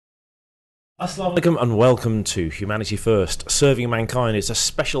Assalamu alaikum and welcome to Humanity First, Serving Mankind. It's a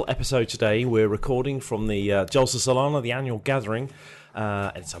special episode today. We're recording from the Jalsa Salana, the annual gathering.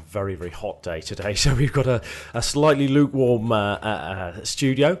 It's a very, very hot day today, so we've got a slightly lukewarm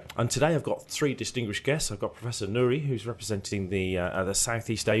studio. And today I've got three distinguished guests. I've got Professor Nouri, who's representing the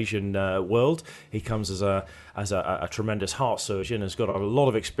Southeast Asian world. He comes as a tremendous heart surgeon, has got a lot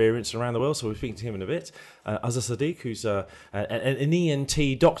of experience around the world, so we'll speak to him in a bit. Azza Sadiq, who's an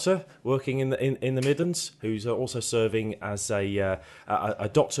ENT doctor working in the Midlands, who's also serving as a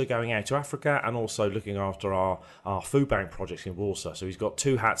doctor going out to Africa and also looking after our food bank projects in Warsaw. So he's got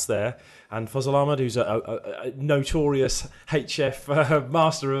two hats there. And Fazal Ahmad, who's a notorious HF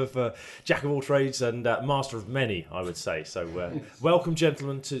master of jack of all trades and master of many, I would say. So welcome,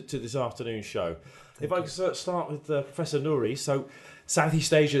 gentlemen, to this afternoon show. If I could start with Professor Nouri. So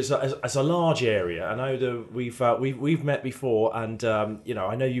Southeast Asia is a large area. I know that we've met before, and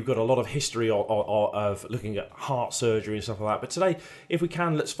I know you've got a lot of history of looking at heart surgery and stuff like that. But today, if we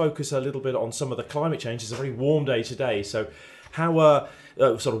can, let's focus a little bit on some of the climate change. It's a very warm day today, so how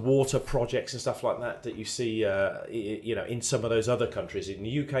sort of water projects and stuff like that you see, in some of those other countries. In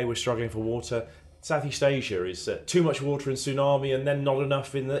the UK, we're struggling for water. Southeast Asia is too much water in tsunami, and then not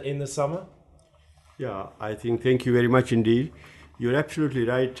enough in the summer. Yeah, I think thank you very much indeed. You're absolutely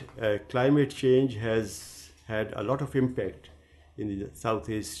right. Climate change has had a lot of impact in the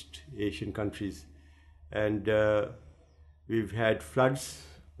Southeast Asian countries. And we've had floods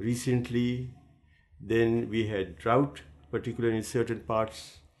recently. Then we had drought, particularly in certain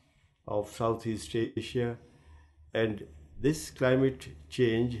parts of Southeast Asia. And this climate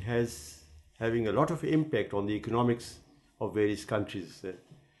change has having a lot of impact on the economics of various countries.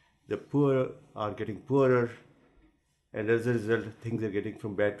 The poor are getting poorer, and as a result, things are getting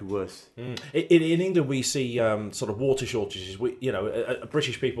from bad to worse. In England, we see sort of water shortages.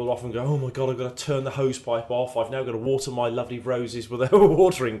 British people often go, "Oh my God, I've got to turn the hose pipe off. I've now got to water my lovely roses with a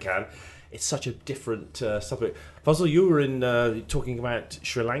watering can." It's such a different subject. Fazal, you were talking about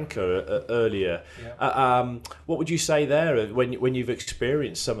Sri Lanka earlier. Yeah. What would you say there when you've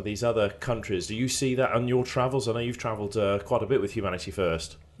experienced some of these other countries? Do you see that on your travels? I know you've travelled quite a bit with Humanity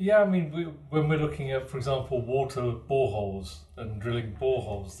First. Yeah, I mean, when we're looking at, for example, water boreholes and drilling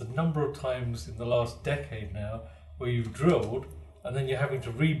boreholes, the number of times in the last decade now where you've drilled and then you're having to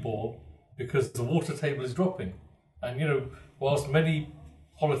rebore because the water table is dropping. And, whilst many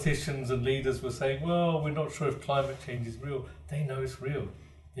politicians and leaders were saying, well, we're not sure if climate change is real, they know it's real.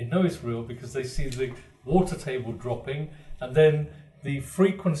 They know it's real because they see the water table dropping, and then the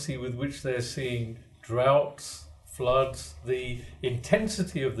frequency with which they're seeing droughts, floods, the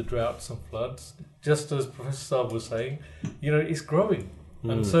intensity of the droughts and floods, just as Professor Saab was saying, it's growing.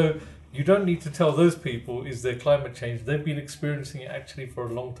 And so you don't need to tell those people is there climate change. They've been experiencing it actually for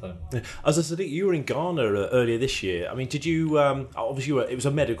a long time. As I said, you were in Ghana earlier this year. I mean, did you? Obviously, it was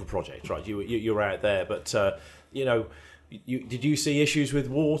a medical project, right? You were out there, but did you see issues with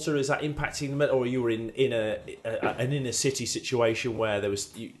water? Is that impacting them, or you were in an inner city situation where there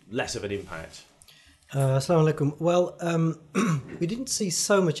was less of an impact? Assalamu alaikum. Well, we didn't see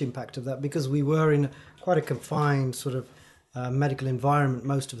so much impact of that because we were in quite a confined sort of medical environment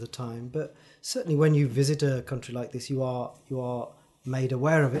most of the time. But certainly when you visit a country like this, you are made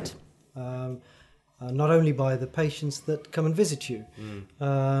aware of it, not only by the patients that come and visit you.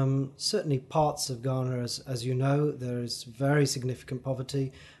 Certainly parts of Ghana, as you know, there is very significant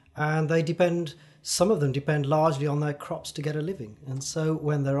poverty, and some of them depend largely on their crops to get a living. And so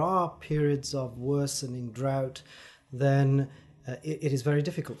when there are periods of worsening drought, then it is very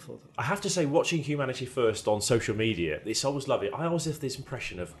difficult for them. I have to say, watching Humanity First on social media, it's always lovely. I always have this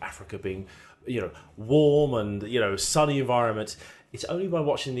impression of Africa being, warm and, sunny environment. It's only by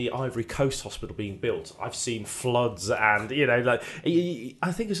watching the Ivory Coast hospital being built, I've seen floods and,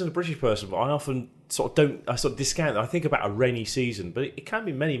 I think as a British person, but I often sort of discount that. I think about a rainy season, but it can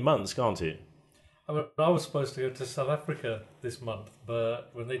be many months, can't it? I was supposed to go to South Africa this month, but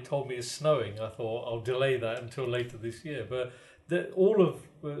when they told me it's snowing, I thought I'll delay that until later this year. But all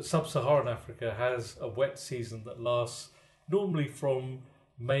of sub-Saharan Africa has a wet season that lasts normally from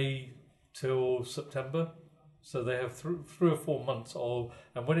May till September. So they have 3 or 4 months and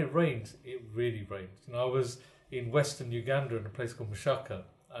when it rains, it really rains. I was in western Uganda in a place called Mashaka,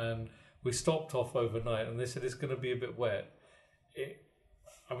 and we stopped off overnight, and they said it's going to be a bit wet.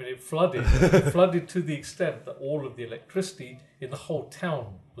 It flooded. It flooded to the extent that all of the electricity in the whole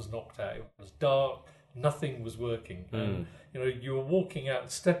town was knocked out. It was dark, nothing was working. And, you were walking out,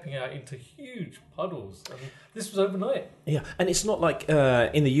 stepping out into huge puddles. And this was overnight. Yeah, and it's not like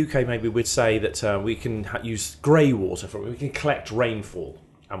in the UK maybe we'd say that we can use grey water from it. We can collect rainfall.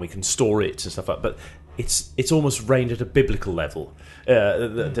 and we can store it and stuff like that. But it's almost reigned at a biblical level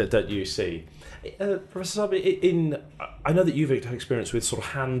that you see. Professor Sabi, I know that you've had experience with sort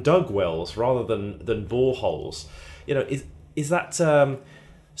of hand dug wells rather than boreholes. You know, is that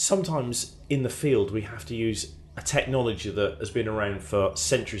sometimes in the field we have to use a technology that has been around for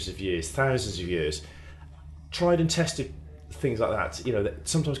centuries of years, thousands of years, tried and tested things like that, you know, that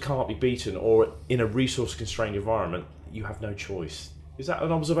sometimes can't be beaten, or in a resource constrained environment you have no choice. Is that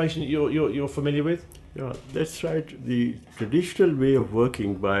an observation that you're familiar with? Yeah, that's right. The traditional way of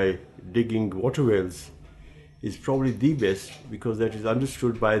working by digging water wells is probably the best, because that is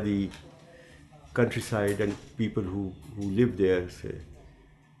understood by the countryside and people who live there. Say,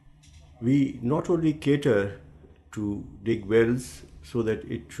 we not only cater to dig wells so that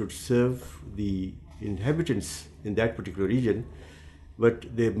it should serve the inhabitants in that particular region,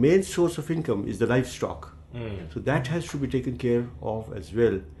 but the main source of income is the livestock. So that has to be taken care of as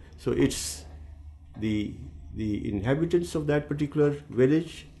well. So it's the inhabitants of that particular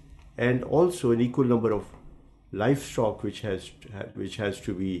village, and also an equal number of livestock which has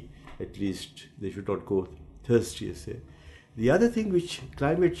to be, at least they should not go thirsty. Say. The other thing which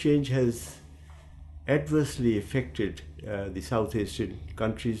climate change has adversely affected the South Asian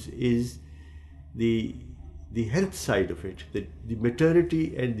countries is the health side of it, the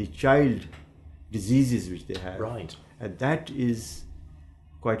maternity and the child diseases which they have. Right. And that is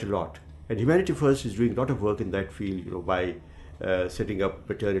quite a lot. And Humanity First is doing a lot of work in that field, you know, by setting up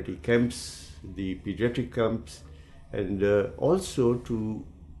maternity camps, the pediatric camps, and also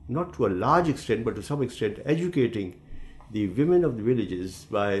not to a large extent, but to some extent, educating the women of the villages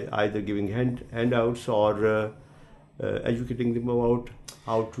by either giving handouts or educating them about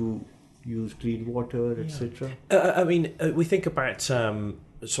how to use clean water, etc. I mean, we think about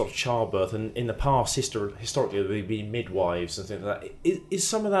sort of childbirth, and in the past, historically, there'd be midwives and things like that. Is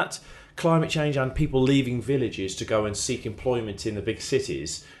some of that climate change and people leaving villages to go and seek employment in the big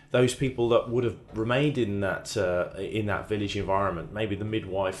cities? Those people that would have remained in that village environment, maybe the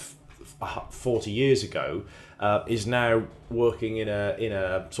midwife 40 years ago, is now working in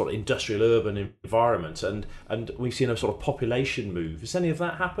a sort of industrial urban environment, and we've seen a sort of population move. Has any of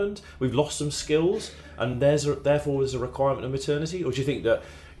that happened? We've lost some skills, and therefore there's a requirement of maternity? Or do you think that,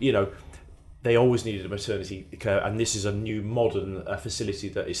 you know, they always needed a maternity care, and this is a new modern facility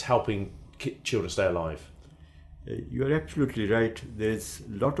that is helping children stay alive? You're absolutely right. There's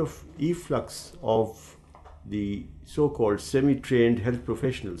a lot of efflux of the so-called semi-trained health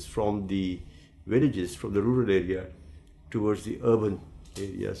professionals from the villages, from the rural area, towards the urban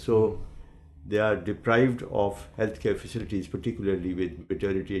area. So they are deprived of healthcare facilities, particularly with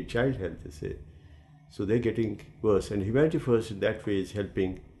maternity and child health, they say. So they're getting worse. And Humanity First in that way is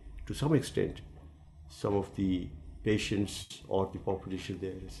helping, to some extent, some of the patients or the population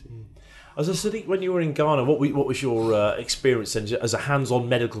there. As a Sadiq, when you were in Ghana, what was your experience then as a hands-on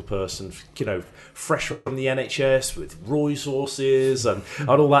medical person? You know, fresh from the NHS with resources and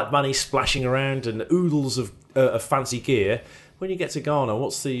all that money splashing around and oodles of fancy gear. When you get to Ghana,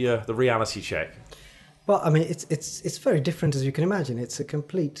 what's the reality check? Well, I mean, it's very different, as you can imagine. It's a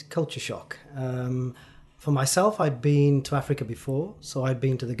complete culture shock. For myself, I'd been to Africa before, so I'd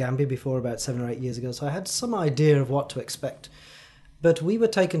been to the Gambia before about 7 or 8 years ago, so I had some idea of what to expect. But we were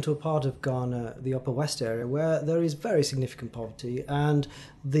taken to a part of Ghana, the Upper West area, where there is very significant poverty, and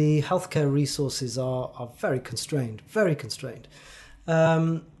the healthcare resources are very constrained, very constrained.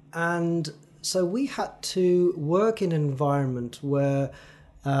 And so we had to work in an environment where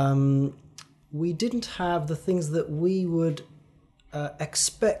we didn't have the things that we would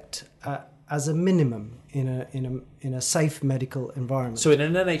expect as a minimum in a safe medical environment. So in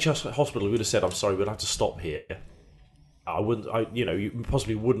an NHS hospital, we would have said, "I'm sorry, we'll have to stop here." You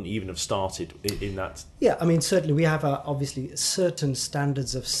possibly wouldn't even have started in that. Yeah, I mean, certainly we have obviously certain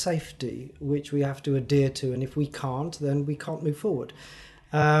standards of safety which we have to adhere to, and if we can't, then we can't move forward.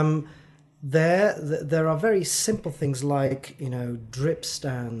 There are very simple things like, you know, drip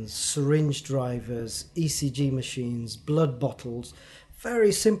stands, syringe drivers, ECG machines, blood bottles,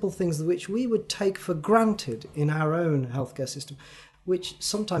 very simple things which we would take for granted in our own healthcare system, which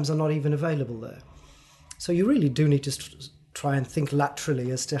sometimes are not even available there. So you really do need to try and think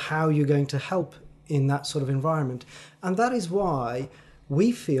laterally as to how you're going to help in that sort of environment. And that is why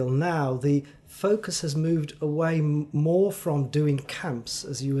we feel now the focus has moved away more from doing camps,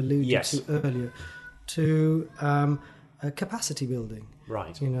 as you alluded to earlier, to capacity building.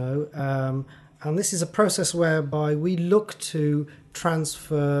 Right. You know, and this is a process whereby we look to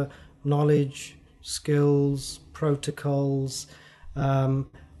transfer knowledge, skills, protocols,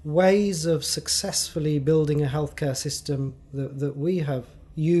 ways of successfully building a healthcare system that we have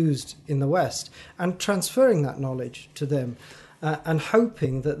used in the West, and transferring that knowledge to them. And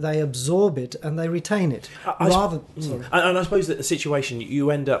hoping that they absorb it and they retain it. And I suppose that the situation,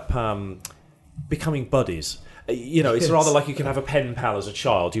 you end up becoming buddies. It's rather like you can have a pen pal as a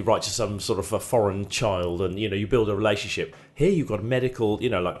child. You write to some sort of a foreign child and, you build a relationship. Here you've got a medical,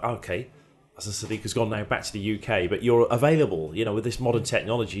 okay, as Sadiq has gone now back to the UK, but you're available, with this modern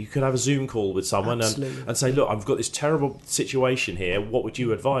technology. You could have a Zoom call with someone and say, look, I've got this terrible situation here. What would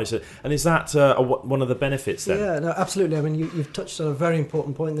you advise? And is that one of the benefits then? Yeah, no, absolutely. I mean, you've touched on a very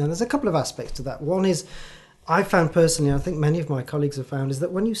important point there. There's a couple of aspects to that. One is, I found personally, I think many of my colleagues have found, is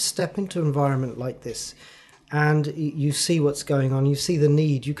that when you step into an environment like this, and you see what's going on, you see the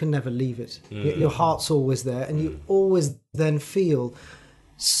need, you can never leave it. Your heart's always there, and you always then feel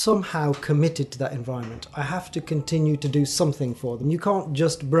somehow committed to that environment. I have to continue to do something for them. You can't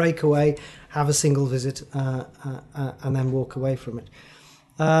just break away, have a single visit, and then walk away from it.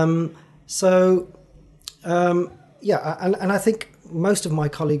 And I think most of my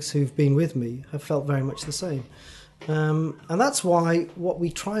colleagues who've been with me have felt very much the same. And that's why what we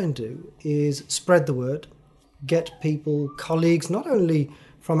try and do is spread the word, get people, colleagues, not only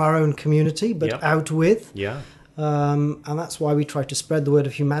from our own community, but out with. Yeah. And that's why we try to spread the word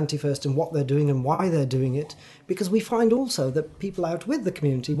of Humanity First and what they're doing and why they're doing it, because we find also that people out with the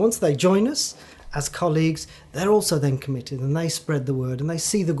community, once they join us as colleagues, they're also then committed and they spread the word and they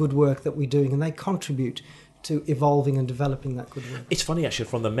see the good work that we're doing and they contribute to evolving and developing that good work. It's funny actually,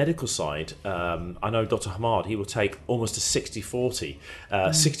 from the medical side, I know Dr. Hamad, he will take almost a 60-40.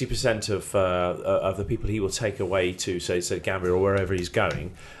 60% of the people he will take away to, say Gambia or wherever he's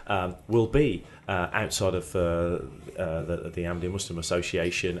going, will be outside of the Ahmadiyya Muslim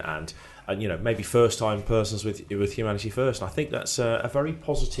Association and maybe first-time persons with Humanity First. And I think that's a very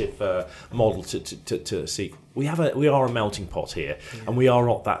positive model to see. We are a melting pot here, and we are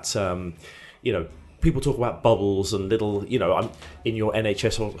not that. People talk about bubbles and little, I'm in your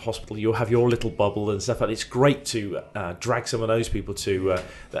NHS hospital, you'll have your little bubble and stuff like that. It's great to drag some of those people to,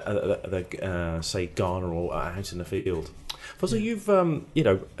 say, Ghana or out in the field. So you've,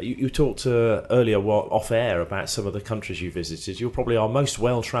 you talked earlier off air about some of the countries you visited. You're probably our most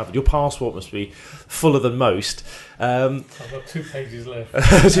well-travelled. Your passport must be fuller than most. I've got 2 pages left.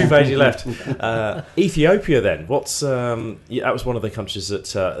 2 pages left. Ethiopia then. That was one of the countries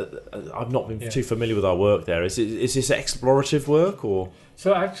that I've not been too familiar with our work there. Is this explorative work or?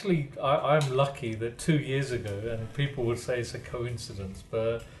 So actually, I'm lucky that 2 years ago, and people would say it's a coincidence,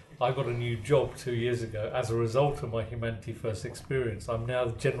 but I got a new job 2 years ago as a result of my Humanity First experience. I'm now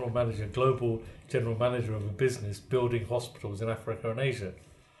the global general manager of a business building hospitals in Africa and Asia.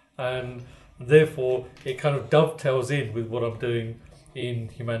 And therefore, it kind of dovetails in with what I'm doing in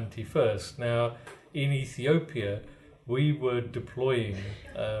Humanity First. Now, in Ethiopia, we were deploying,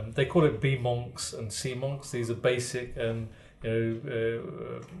 they call it B monks and C monks. These are basic and,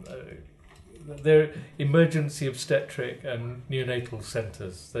 they're emergency obstetric and neonatal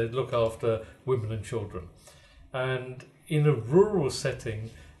centres. They look after women and children. And in a rural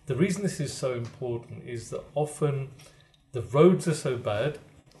setting, the reason this is so important is that often the roads are so bad,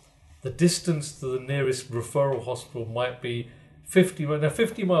 the distance to the nearest referral hospital might be 50 miles. Now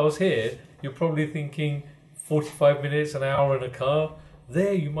 50 miles here, you're probably thinking 45 minutes, an hour in a car.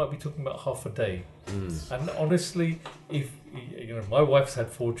 There you might be talking about half a day. And honestly, if my wife's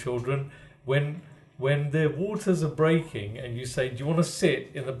had 4 children, when their waters are breaking and you say, do you want to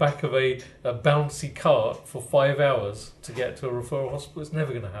sit in the back of a bouncy cart for 5 hours to get to a referral hospital? It's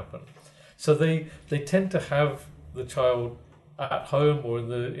never going to happen. So they tend to have the child at home or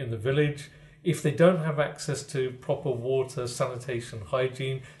in the village. If they don't have access to proper water, sanitation,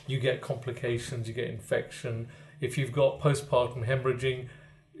 hygiene, you get complications, you get infection. If you've got postpartum hemorrhaging,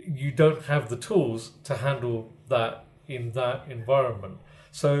 you don't have the tools to handle that in that environment.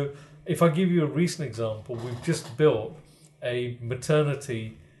 So if I give you a recent example, we've just built a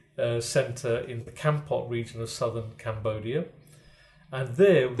maternity centre in the Kampot region of southern Cambodia. And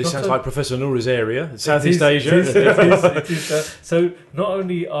there, this sounds like Professor Noura's area, Southeast Asia. It is. So not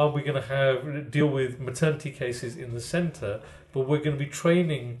only are we going to deal with maternity cases in the centre, but we're going to be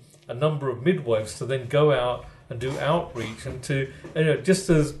training a number of midwives to then go out and do outreach and to, just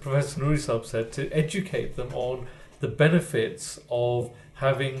as Professor Nouri said, to educate them on the benefits of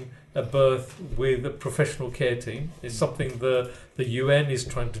having a birth with a professional care team. It's something the UN is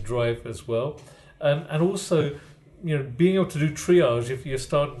trying to drive as well, and also, being able to do triage if you're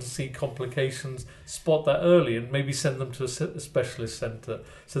starting to see complications, spot that early and maybe send them to a specialist centre.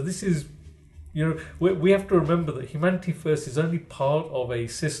 So this is, we have to remember that Humanity First is only part of a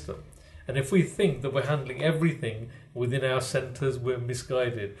system. And if we think that we're handling everything within our centres, we're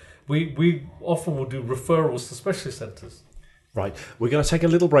misguided. We often will do referrals to specialist centres. Right, we're going to take a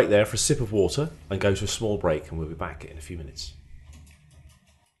little break there for a sip of water and go to a small break, and we'll be back in a few minutes.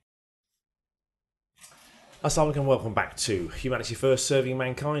 Assalamu alaikum and welcome back to Humanity First Serving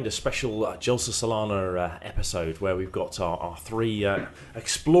Mankind, a special Jalsa Salana episode where we've got our three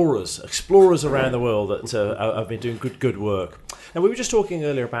explorers around the world that have been doing good work. Now, we were just talking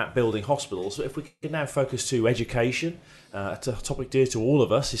earlier about building hospitals. If we could now focus to education, it's a topic dear to all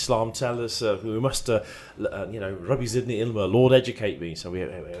of us. Islam tells us we must, Rabbi Zidni Ilma, Lord educate me. So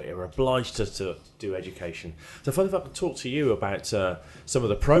we're obliged to do education. So if I could talk to you about some of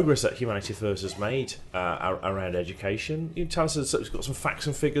the progress that Humanity First has made around education. You can tell us, we've got some facts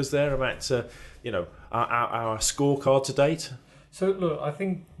and figures there about our scorecard to date. So look, I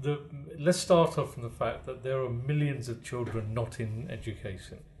think let's start off from the fact that there are millions of children not in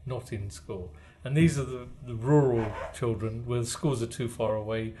education, not in school. And these are the rural children where the schools are too far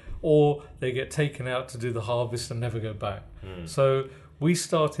away, or they get taken out to do the harvest and never go back. So we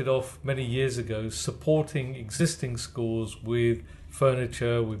started off many years ago supporting existing schools with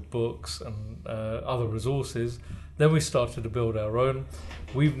furniture, with books and other resources. Then we started to build our own.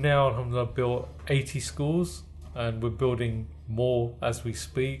 We've now alhamdulillah built 80 schools, and we're building more as we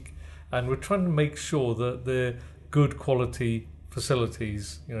speak, and we're trying to make sure that they're good quality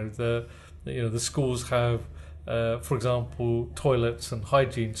facilities. The schools have for example, toilets and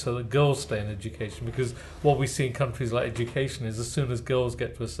hygiene so that girls stay in education, because what we see in countries like education is as soon as girls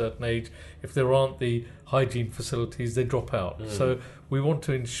get to a certain age, if there aren't the hygiene facilities, they drop out. So we want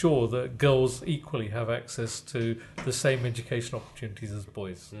to ensure that girls equally have access to the same education opportunities as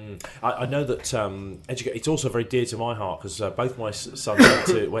boys. I know that it's also very dear to my heart, because both my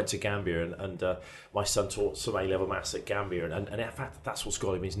sons went to Gambia, and my son taught some A-level maths at Gambia, and in fact that's what's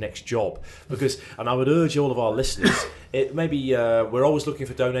got him his next job. And I would urge all of our listeners, we're always looking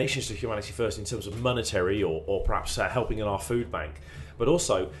for donations to Humanity First in terms of monetary or perhaps helping in our food bank. But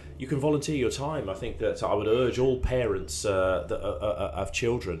also, you can volunteer your time. I think that I would urge all parents of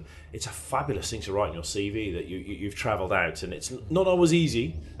children, it's a fabulous thing to write in your CV that you've travelled out, and it's not always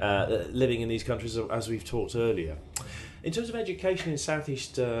easy living in these countries, as we've talked earlier. In terms of education in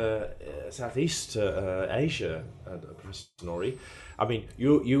Southeast Asia, Professor Nori, I mean,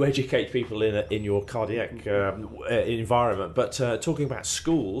 you educate people in your cardiac environment, but talking about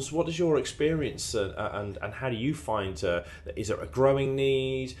schools, what is your experience and how do you find, is there a growing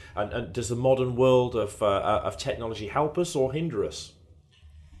need, and does the modern world of technology help us or hinder us?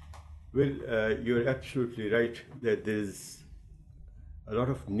 Well, you're absolutely right that there's a lot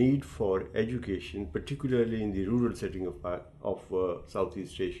of need for education, particularly in the rural setting of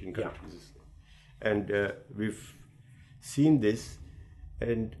Southeast Asian countries. And we've seen this,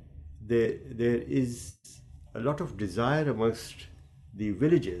 and there is a lot of desire amongst the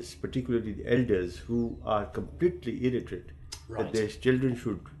villagers, particularly the elders, who are completely illiterate, that their children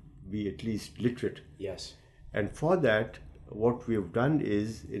should be at least literate. Yes. And for that, what we have done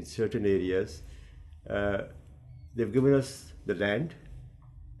is, in certain areas, they've given us the land.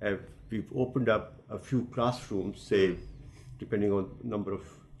 We've opened up a few classrooms, say, depending on the number of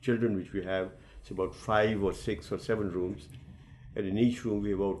children which we have, it's about 5 or 6 or 7 rooms. And in each room, we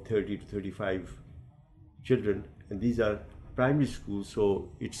have about 30 to 35 children. And these are primary schools, so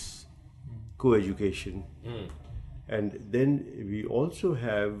it's co-education. And then we also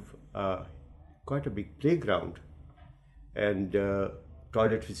have quite a big playground and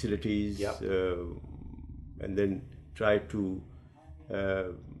toilet facilities, and then try to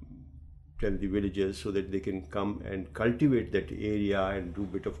tell the villagers so that they can come and cultivate that area and do a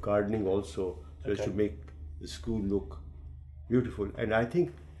bit of gardening also, so as to make the school look beautiful. And I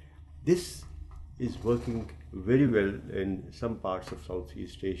think this is working very well in some parts of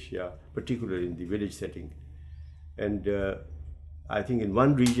Southeast Asia, particularly in the village setting. And I think in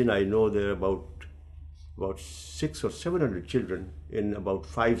one region I know there are about 600 or 700 children in about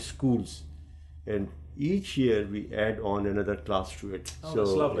 5 schools, and each year we add on another class to it. So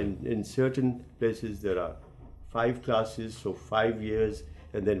that's lovely. In certain places there are 5 classes, so 5 years,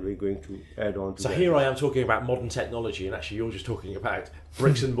 and then we're going to add on to so that. Here I am talking about modern technology, and actually you're just talking about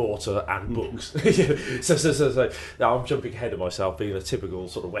bricks and mortar and books. So now I'm jumping ahead of myself, being a typical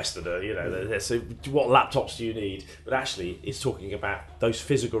sort of Westerner, so what laptops do you need? But actually it's talking about those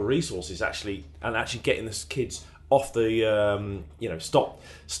physical resources and actually getting the kids off the,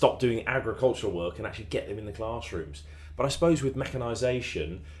 stop doing agricultural work and actually get them in the classrooms. But I suppose with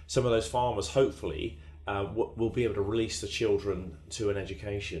mechanisation, some of those farmers hopefully will be able to release the children to an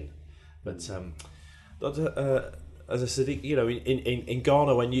education. But as I said, you know, in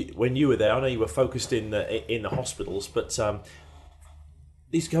Ghana when you were there, I know you were focused in the hospitals, but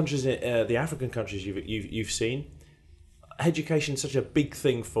these countries, the African countries you've seen, education is such a big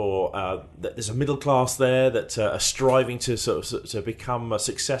thing for that. There's a middle class there that are striving to to become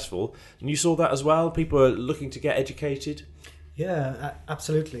successful, and you saw that as well. People are looking to get educated. Yeah,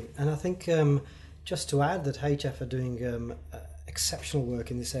 absolutely. And I think just to add that HF are doing exceptional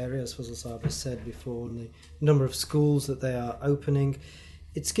work in this area, as Fazal Saab has said before, and the number of schools that they are opening.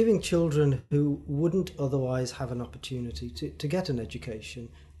 It's giving children who wouldn't otherwise have an opportunity to get an education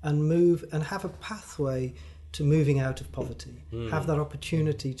and move and have a pathway to moving out of poverty, have that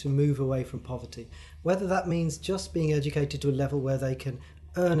opportunity to move away from poverty. Whether that means just being educated to a level where they can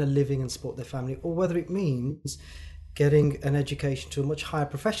earn a living and support their family, or whether it means getting an education to a much higher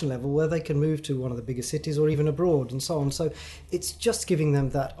professional level where they can move to one of the bigger cities or even abroad and so on. So it's just giving them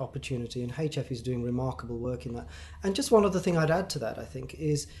that opportunity, and HF is doing remarkable work in that. And just one other thing I'd add to that, I think,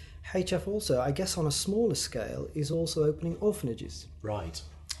 is HF also, I guess on a smaller scale, is also opening orphanages. Right.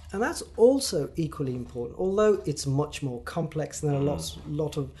 And that's also equally important, although it's much more complex and there are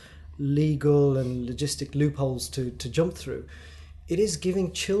lot of legal and logistic loopholes to jump through. It is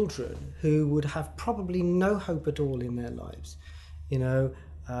giving children who would have probably no hope at all in their lives, you know,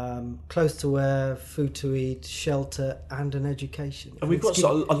 clothes to wear, food to eat, shelter, and an education. And we've got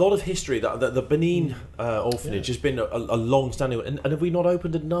a lot of history. That the Benin orphanage has been a long-standing. And have we not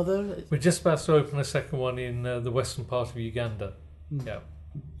opened another? We're just about to open a second one in the western part of Uganda. Yeah.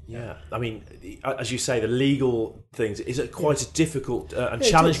 Yeah, I mean, as you say, the legal things is quite a difficult and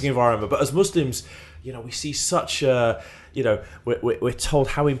challenging environment. But as Muslims, you know, we see such, you know, we're told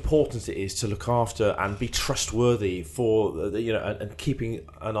how important it is to look after and be trustworthy for, you know, and keeping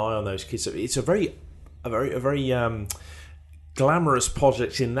an eye on those kids. So it's a very glamorous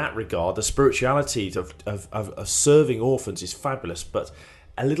project in that regard. The spirituality of serving orphans is fabulous, but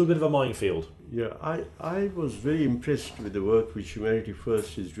a little bit of a minefield. Yeah, I was very impressed with the work which Humanity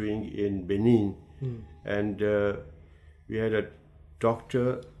First is doing in Benin. And we had a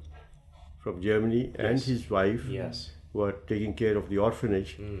doctor from Germany and his wife who are taking care of the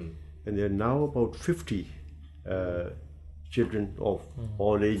orphanage. And there are now about 50 children of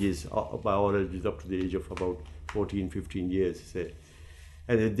all ages, by all ages up to the age of about 14, 15 years, say.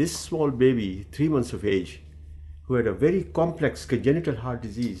 And this small baby, 3 months of age, who had a very complex congenital heart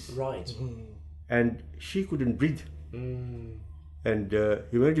disease. Right. And she couldn't breathe. And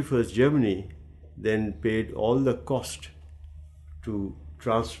Humanity First Germany then paid all the cost to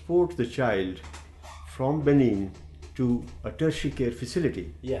transport the child from Benin to a tertiary care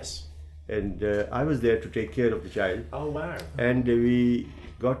facility. Yes. And I was there to take care of the child. Oh, wow. And we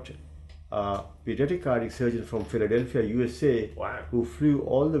got a pediatric cardiac surgeon from Philadelphia, USA, who flew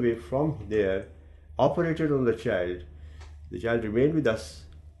all the way from there, operated on the child. The child remained with us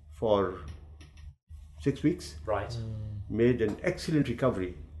for 6 weeks. Right. Made an excellent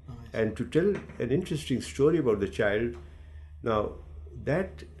recovery. And to tell an interesting story about the child, now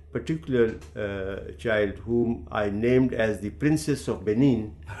that particular child, whom I named as the Princess of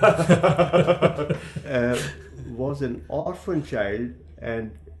Benin, was an orphan child,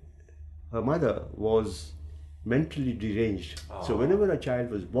 and her mother was mentally deranged. So whenever a child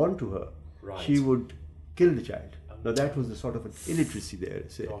was born to her, she would kill the child. Now that was the sort of an illiteracy there.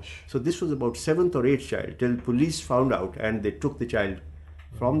 So this was about 7th or 8th child till police found out, and they took the child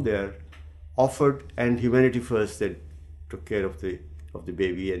from there, offered, and Humanity First then took care of the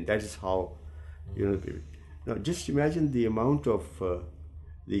baby, and that is how, you know, the baby. Now just imagine the amount of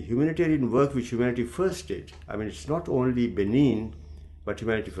the humanitarian work which Humanity First did. I mean, it's not only Benin, but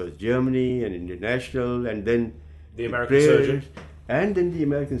Humanity First Germany and International, and then the American surgeon. And then the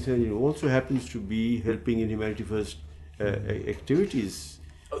American surgeon who also happens to be helping in Humanity First activities.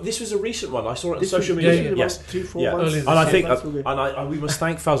 This was a recent one. I saw it on social media. Yes, 3-4 months. And I think, we must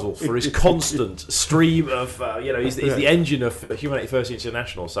thank Fazal for his constant stream of, you know, he's the engine of Humanity First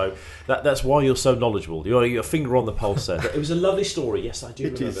International. So that's why you're so knowledgeable. You're your finger on the pulse there. It was a lovely story. Yes, I do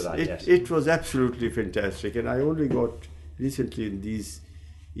remember that. Yes, it was absolutely fantastic, and I only got recently in these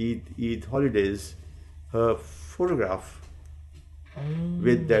Eid holidays her photograph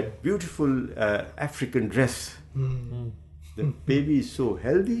with that beautiful African dress. The baby is so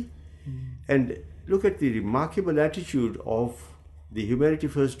healthy, and look at the remarkable attitude of the Humanity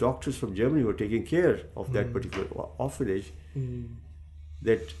First doctors from Germany who are taking care of that particular orphanage.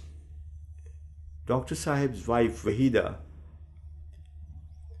 That Dr. Sahib's wife Wahida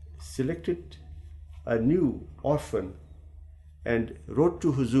selected a new orphan and wrote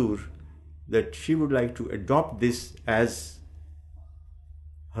to Huzur that she would like to adopt this as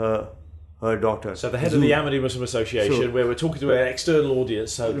her her daughter. So the head of the Ahmadi Muslim Association, where we're talking to an external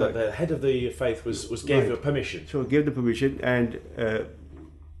audience, so that the head of the faith was gave her permission. So gave the permission, and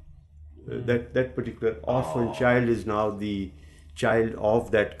that particular orphan child is now the child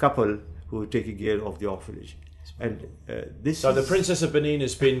of that couple who are taking care of the orphanage. And so the Princess of Benin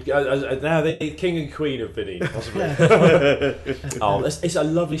has been now the King and Queen of Benin, possibly. It's a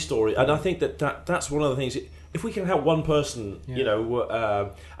lovely story, and I think that's one of the things. If we can help one person, you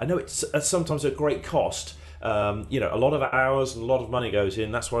know, I know it's sometimes at great cost. You know, a lot of hours and a lot of money goes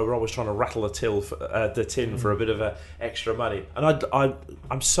in. That's why we're always trying to rattle the tin for a bit of extra money. And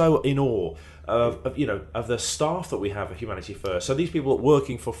I'm so in awe of you know, of the staff that we have at Humanity First. So these people are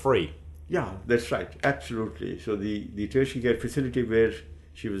working for free. Yeah, that's right, absolutely. So the tertiary care facility where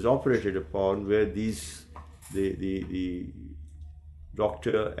she was operated upon, where the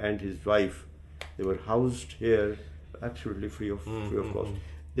doctor and his wife, they were housed here absolutely free of cost.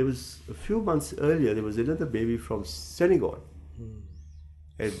 There was a few months earlier, there was another baby from Senegal,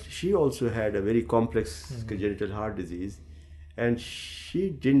 and she also had a very complex congenital heart disease, and she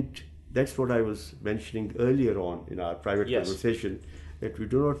didn't. That's what I was mentioning earlier on in our private conversation, that we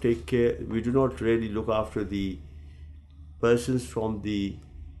do not take care, we do not really look after the persons from the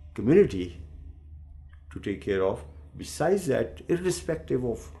community to take care of. Besides that, irrespective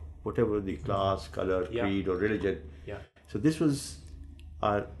of whatever the class, color, creed, or religion. Yeah. So this was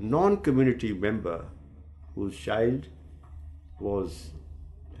a non-community member whose child was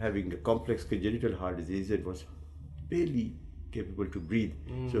having a complex congenital heart disease and was barely capable to breathe.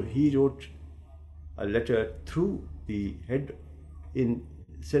 So he wrote a letter through the head in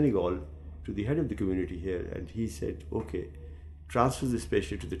Senegal to the head of the community here, and he said, okay, transfer this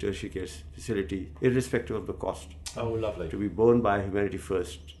patient to the tertiary care facility irrespective of the cost. Oh, lovely. To be borne by Humanity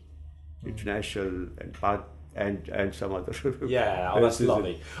First International and some other. Yeah, that's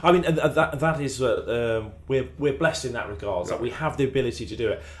lovely. I mean, that is we're blessed in that regard, that we have the ability to do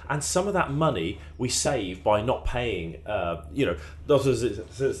it, and some of that money we save by not paying. You know, not as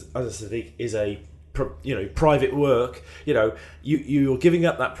Sadiq is a private work. You know, you're giving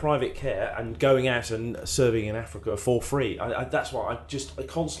up that private care and going out and serving in Africa for free. That's why I'm just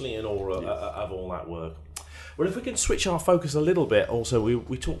constantly in awe of all that work. Well, if we can switch our focus a little bit, also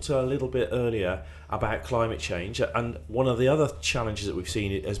we talked a little bit earlier about climate change, and one of the other challenges that we've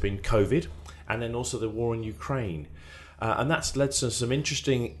seen has been COVID, and then also the war in Ukraine. And that's led to some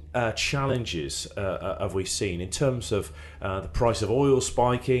interesting challenges have we seen in terms of the price of oil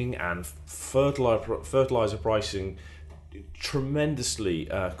spiking and fertilizer pricing tremendously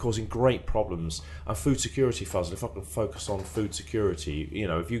causing great problems, and food security. Fazl, if I can focus on food security, you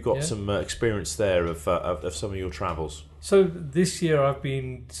know, have you got some experience there of some of your travels? So this year I've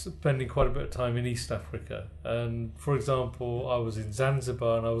been spending quite a bit of time in East Africa, and for example I was in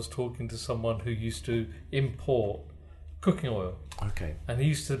Zanzibar and I was talking to someone who used to import cooking oil. Okay. And he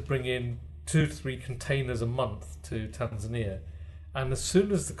used to bring in 2 to 3 containers a month to Tanzania. And as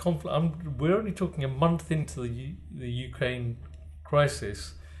soon as the conflict, we're only talking a month into the Ukraine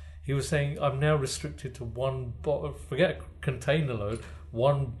crisis, he was saying, I'm now restricted to 1 bottle, forget a container load,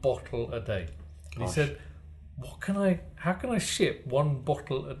 1 bottle a day. And he said, how can I ship 1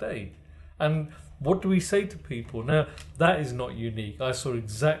 bottle a day? And what do we say to people? Now, that is not unique. I saw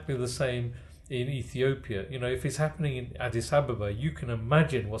exactly the same in Ethiopia. You know, if it's happening in Addis Ababa, you can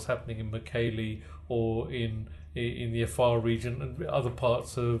imagine what's happening in Mekelle or in the Afar region and other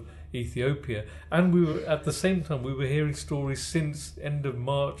parts of Ethiopia. And we were, at the same time, we were hearing stories since end of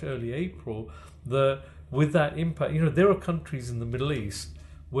March, early April, that with that impact, you know, there are countries in the Middle East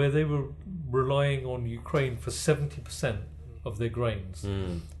where they were relying on Ukraine for 70% of their grains.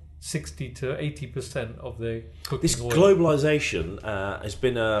 60 to 80% of their cooking this oil. Globalization has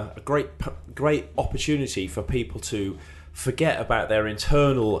been a great opportunity for people to forget about their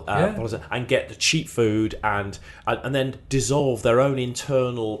internal policy and get the cheap food and then dissolve their own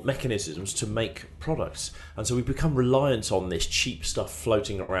internal mechanisms to make products. And so we've become reliant on this cheap stuff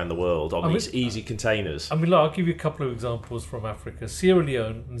floating around the world on these easy containers. I mean, look, I'll give you a couple of examples from Africa. Sierra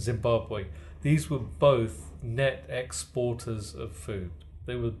Leone and Zimbabwe, these were both net exporters of food.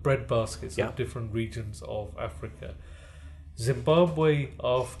 They were bread baskets of different regions of Africa. Zimbabwe,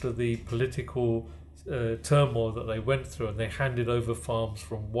 after the political turmoil that they went through, and they handed over farms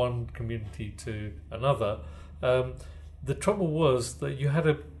from one community to another, the trouble was that you had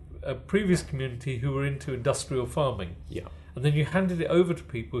a previous community who were into industrial farming. Yeah. And then you handed it over to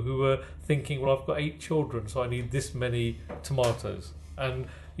people who were thinking, well, I've got 8 children, so I need this many tomatoes. And,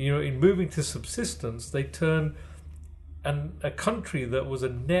 you know, in moving to subsistence, they turned and a country that was a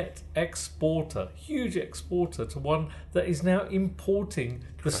net exporter, huge exporter, to one that is now importing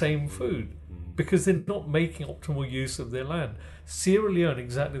the same food because they're not making optimal use of their land. Sierra Leone,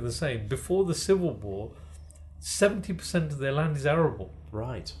 exactly the same. Before the civil war, 70% of their land is arable.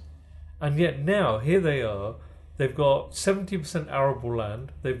 Right. And yet now, here they are, they've got 70% arable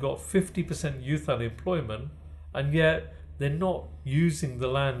land, they've got 50% youth unemployment, and yet they're not using the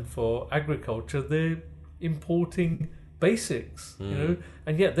land for agriculture, they're importing basics, you know,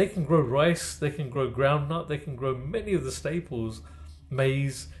 and yet they can grow rice, they can grow groundnut, they can grow many of the staples,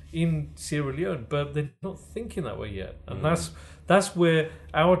 maize, in Sierra Leone, but they're not thinking that way yet. And that's where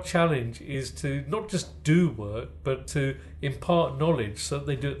our challenge is, to not just do work, but to impart knowledge so that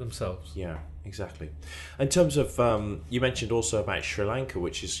they do it themselves. Yeah, exactly. In terms of, you mentioned also about Sri Lanka,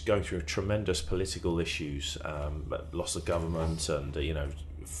 which is going through tremendous political issues, loss of government, and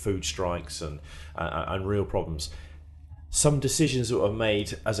food strikes and real problems. Some decisions that were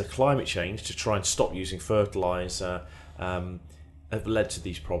made as a climate change to try and stop using fertilizer have led to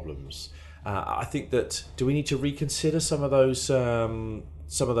these problems. I think that, do we need to reconsider some of those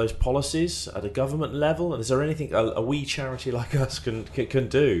policies at a government level? And is there anything a wee charity like us can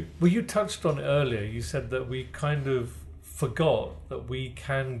do? Well, you touched on it earlier. You said that we kind of forgot that we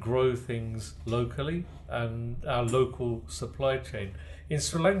can grow things locally and our local supply chain. In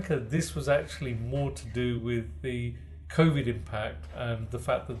Sri Lanka, this was actually more to do with the COVID impact and the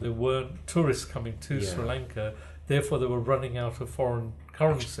fact that there weren't tourists coming to Sri Lanka. Therefore, they were running out of foreign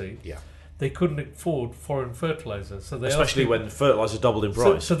currency. Yeah. They couldn't afford foreign fertilizer, so especially when fertilizer doubled in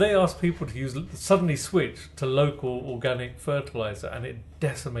price. So they asked people to suddenly switch to local organic fertilizer, and it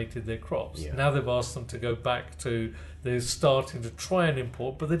decimated their crops. Yeah. Now they've asked them to go back to, they're starting to try and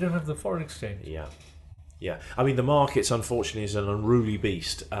import, but they don't have the foreign exchange. Yeah. I mean, the markets, unfortunately, is an unruly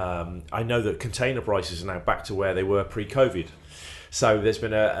beast. I know that container prices are now back to where they were pre-COVID. So there's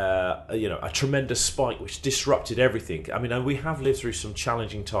been a tremendous spike which disrupted everything. I mean, and we have lived through some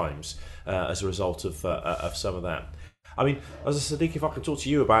challenging times as a result of some of that. I mean, as a Sadiq, if I can talk to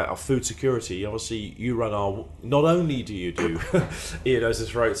you about our food security, obviously you run our. Not only do you do ear, nose, and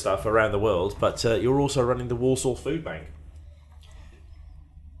throat stuff around the world, but you're also running the Walsall Food Bank.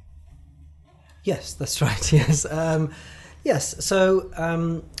 Yes, that's right. Yes. Yes,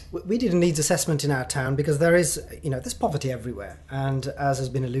 so we did a needs assessment in our town because there's poverty everywhere, and as has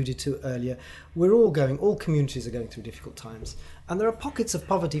been alluded to earlier, all communities are going through difficult times, and there are pockets of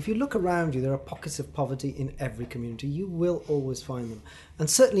poverty. If you look around you, there are pockets of poverty in every community. You will always find them, and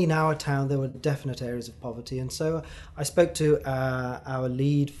certainly in our town there were definite areas of poverty. And so I spoke to our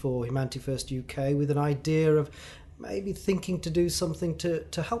lead for Humanity First UK with an idea of maybe thinking to do something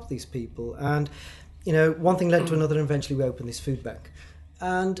to help these people. And one thing led to another, and eventually we opened this food bank.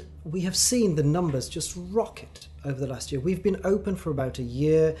 And we have seen the numbers just rocket over the last year. We've been open for about a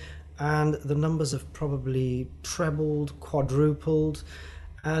year, and the numbers have probably trebled, quadrupled.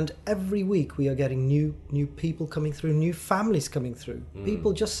 And every week we are getting new people coming through, new families coming through.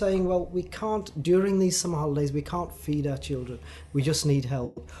 People just saying, well, we can't, during these summer holidays, we can't feed our children. We just need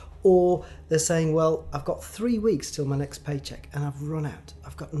help. Or they're saying, well, I've got 3 weeks till my next paycheck and I've run out.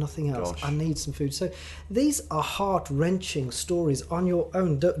 I've got nothing else. Gosh. I need some food. So these are heart-wrenching stories on your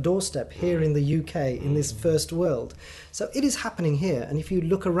own doorstep here in the UK, in this first world. So it is happening here. And if you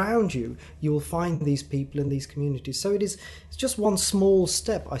look around you, you will find these people in these communities. So it's just one small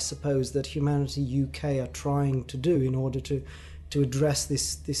step, I suppose, that Humanity UK are trying to do in order to address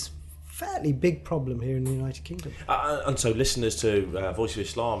this fairly big problem here in the United Kingdom. And so, listeners to Voice of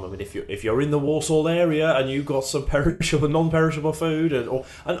Islam, I mean, if you're in the Walsall area and you've got some perishable, non-perishable food, and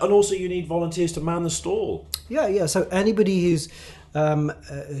also you need volunteers to man the stall. Yeah. So anybody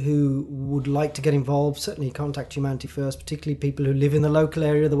who would like to get involved, certainly contact Humanity First, particularly people who live in the local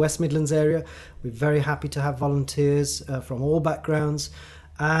area, the West Midlands area. We're very happy to have volunteers from all backgrounds,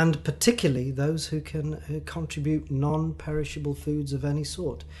 and particularly those who can contribute non-perishable foods of any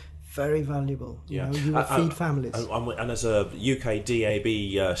sort. Very valuable. You will feed families. And as a UK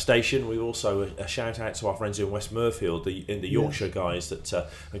DAB station, we also a shout out to our friends in West Mirfield, in the Yorkshire guys the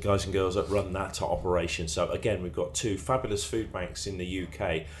guys and girls that run that operation. So again, we've got 2 fabulous food banks in the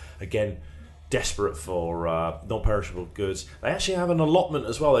UK. Again, desperate for non-perishable goods. They actually have an allotment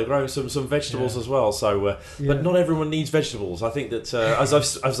as well. They're growing some vegetables as well. So, but not everyone needs vegetables. I think that as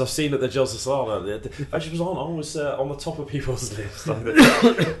I've seen at the Jalsa Salana, the vegetables aren't always on the top of people's lists.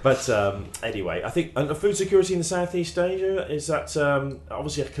 But anyway, I think and food security in the Southeast Asia is that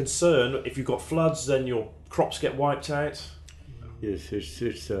obviously a concern. If you've got floods, then your crops get wiped out. Yes,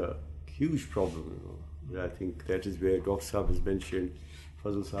 it's a huge problem. I think that is where Dr. Saab has mentioned.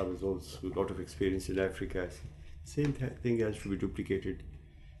 Fazl Saab has also a lot of experience in Africa. Same thing has to be duplicated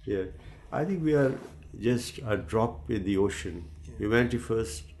here. I think we are just a drop in the ocean. Humanity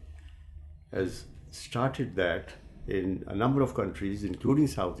First has started that in a number of countries, including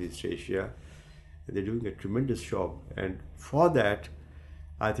Southeast Asia. They're doing a tremendous job. And for that,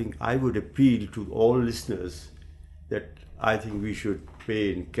 I think I would appeal to all listeners that I think we should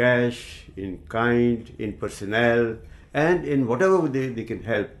pay in cash, in kind, in personnel, and in whatever way they can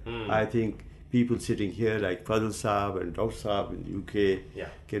help. I think people sitting here like Fadl Saab and Dr. Saab in the UK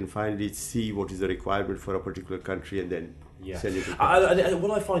can finally see what is the requirement for a particular country and then send it to what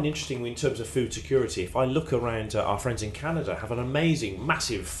I find interesting in terms of food security, if I look around, our friends in Canada have an amazing,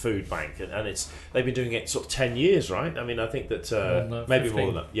 massive food bank, and they've been doing it sort of 10 years, right? I mean, I think that maybe 15.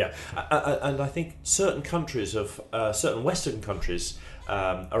 more than that. Yeah, and I think certain countries certain Western countries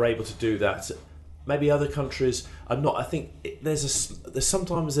are able to do that. Maybe other countries are not. I think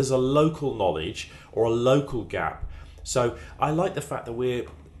sometimes there's a local knowledge or a local gap. So I like the fact that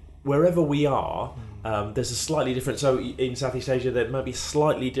wherever we are, there's a slightly different. So in Southeast Asia, there might be a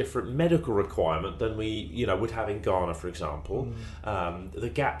slightly different medical requirement than we, would have in Ghana, for example.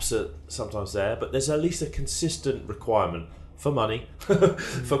 The gaps are sometimes there, but there's at least a consistent requirement for money,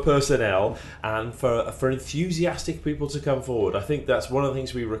 for personnel, and for enthusiastic people to come forward. I think that's one of the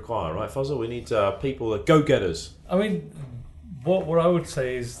things we require, right, Fazal? We need people, go-getters. I mean, what I would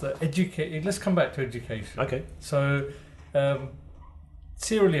say is that let's come back to education. Okay. So,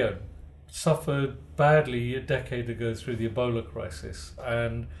 Sierra Leone suffered badly a decade ago through the Ebola crisis,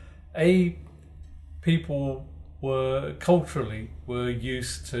 and people were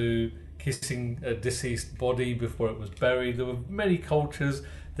used to kissing a deceased body before it was buried. There were many cultures,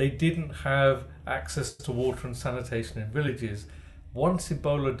 they didn't have access to water and sanitation in villages. Once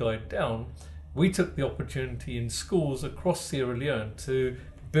Ebola died down, we took the opportunity in schools across Sierra Leone to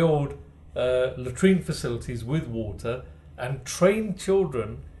build latrine facilities with water and train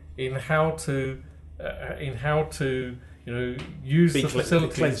children in how to use the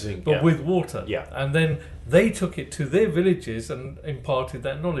facilities, but with water. Yeah. And then they took it to their villages and imparted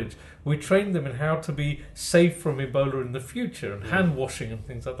that knowledge. We trained them in how to be safe from Ebola in the future and hand washing and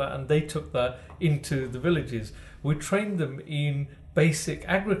things like that, and they took that into the villages. We trained them in basic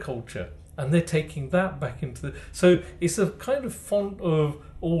agriculture, and they're taking that back into the... So it's a kind of font of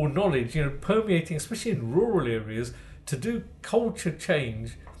all knowledge, permeating, especially in rural areas. To do culture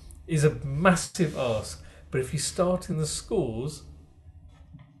change is a massive ask. But if you start in the schools,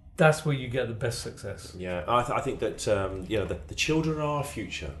 that's where you get the best success. Yeah, I think that the children are our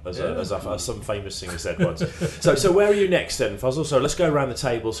future, as some famous singer said once. So where are you next then, Fazal? So let's go around the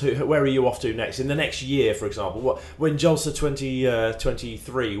tables. Where are you off to next in the next year, for example? When Jalsa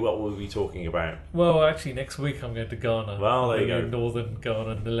 2023, what will we be talking about? Well, actually, next week I'm going to Ghana. Well, there you go. In northern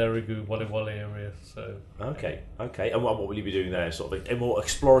Ghana, Nilerigu, Wale Wale area. So okay. And what will you be doing there? Sort of more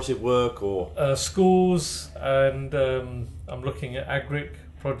explorative work or schools, and I'm looking at agric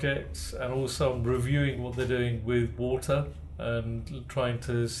projects, and also I'm reviewing what they're doing with water and trying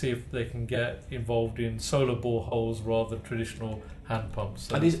to see if they can get involved in solar boreholes rather than traditional hand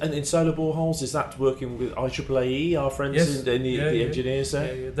pumps. And in solar boreholes, is that working with IAAE, our friends in the engineers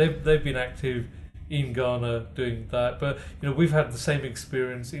there? Yeah. They've been active in Ghana doing that, but we've had the same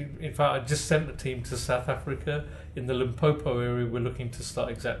experience. In fact, I just sent a team to South Africa in the Limpopo area. We're looking to start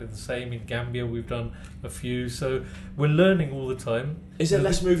exactly the same. In Gambia, we've done a few, so we're learning all the time. Is there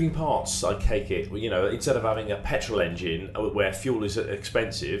less moving parts, I take it? Instead of having a petrol engine where fuel is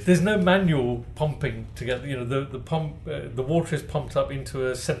expensive, there's no manual pumping to get the pump. The water is pumped up into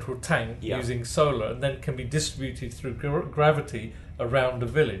a central tank using solar, and then can be distributed through gravity around a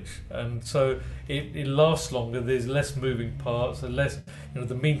village, and so it lasts longer. There's less moving parts, and less.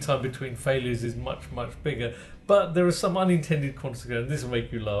 The mean time between failures is much bigger. But there are some unintended consequences. This will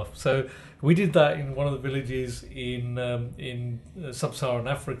make you laugh. So we did that in one of the villages in sub-Saharan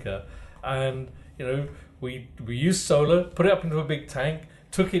Africa, and we used solar, put it up into a big tank,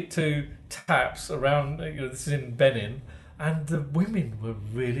 took it to taps around. This is in Benin, and the women were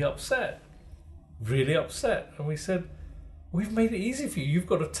really upset, and we said, we've made it easy for you. You've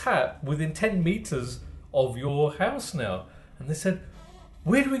got a tap within 10 meters of your house now. And they said,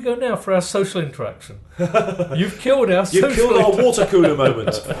 where do we go now for our social interaction? You've killed our water cooler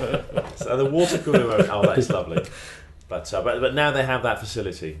moment. So the water cooler moment. Oh, that is lovely. But now they have that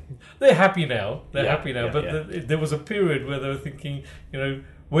facility. They're happy now. But there was a period where they were thinking,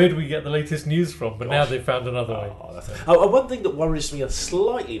 where do we get the latest news from? But now Gosh. they've found another way. One thing that worries me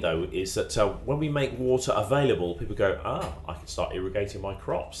slightly, though, is that when we make water available, people go, I can start irrigating my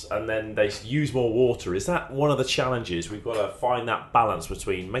crops, and then they use more water. Is that one of the challenges? We've got to find that balance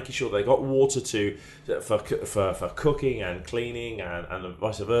between making sure they got water for cooking and cleaning and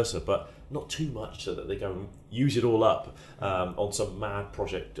vice versa, but not too much so that they go and use it all up on some mad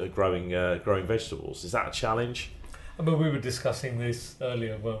project growing vegetables. Is that a challenge? I mean, we were discussing this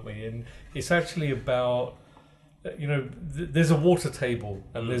earlier, weren't we? And it's actually about, there's a water table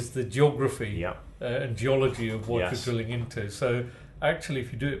and there's the geography and geology of what you're drilling into. So actually,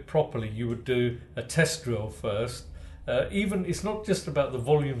 if you do it properly, you would do a test drill first. Even it's not just about the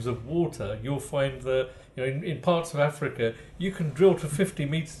volumes of water. You'll find that in parts of Africa, you can drill to 50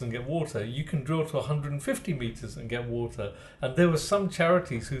 meters and get water. You can drill to 150 meters and get water. And there were some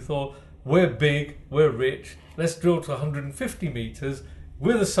charities who thought, we're big, we're rich, let's drill to 150 meters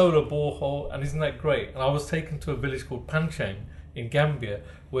with a solar borehole, and isn't that great? And I was taken to a village called Panchang in Gambia,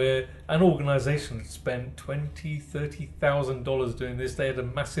 where an organisation had spent $20,000-$30,000 doing this. They had a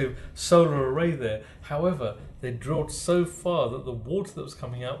massive solar array there. However, they drilled so far that the water that was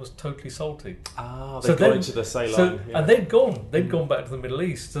coming out was totally salty. They got into the Ceylon. And they'd gone back to the Middle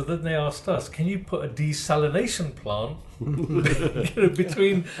East. So then they asked us, can you put a desalination plant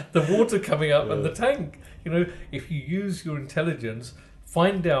between the water coming up and the tank? If you use your intelligence,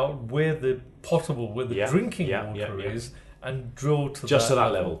 find out where the drinking water is, and drill to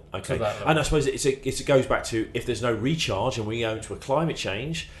that level. Okay. And I suppose it goes back to, if there's no recharge and we go into a climate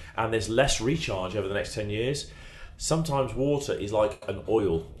change and there's less recharge over the next 10 years, sometimes water is like an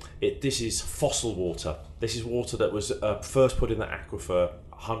oil. This is fossil water. This is water that was first put in the aquifer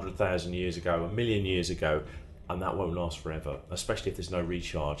 100,000 years ago, 1 million years ago, and that won't last forever, especially if there's no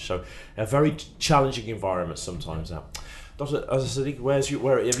recharge. So a very challenging environment sometimes now. Dr. Sadiq,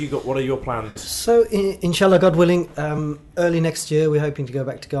 what are your plans? So, inshallah, God willing, early next year, we're hoping to go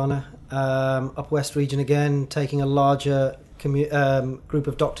back to Ghana, up West region again, taking a larger group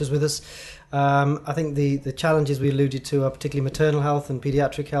of doctors with us. I think the challenges we alluded to are particularly maternal health and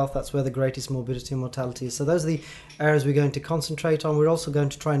paediatric health. That's where the greatest morbidity and mortality is. So those are the areas we're going to concentrate on. We're also going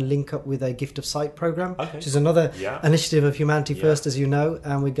to try and link up with a Gift of Sight program, which is another initiative of Humanity First, as you know,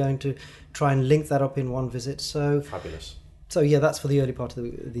 and we're going to try and link that up in one visit. So fabulous. So that's for the early part of the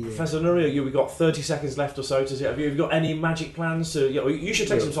year. Professor Nouria, we've got 30 seconds left or so. Have you got any magic plans? You should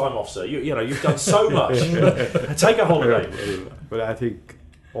take some time off, sir. You've done so much. Take a holiday. Well, I think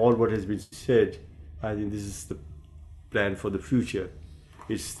all what has been said, I think this is the plan for the future.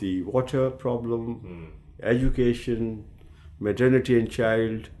 It's the water problem, education, maternity and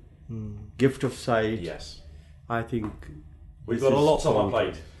child, gift of sight. Yes. I think we've got a lot on our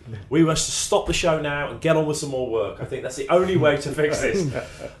plate. We must stop the show now and get on with some more work. I think that's the only way to fix this.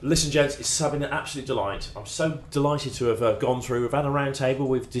 Listen, gents, it's been an absolute delight. I'm so delighted to have gone through. We've had a round table.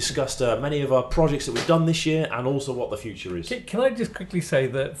 We've discussed many of our projects that we've done this year and also what the future is. Can I just quickly say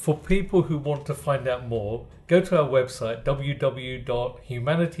that for people who want to find out more, go to our website,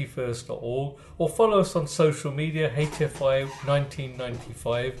 www.humanityfirst.org, or follow us on social media,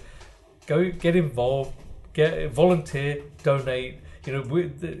 HFI1995. Go get involved, volunteer, donate.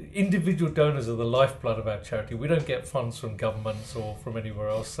 The individual donors are the lifeblood of our charity. We don't get funds from governments or from anywhere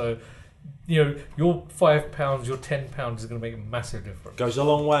else. So, your £5, your £10 is going to make a massive difference. Goes a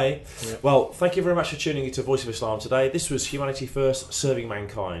long way. Yeah. Well, thank you very much for tuning into Voice of Islam today. This was Humanity First, Serving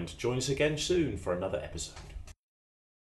Mankind. Join us again soon for another episode.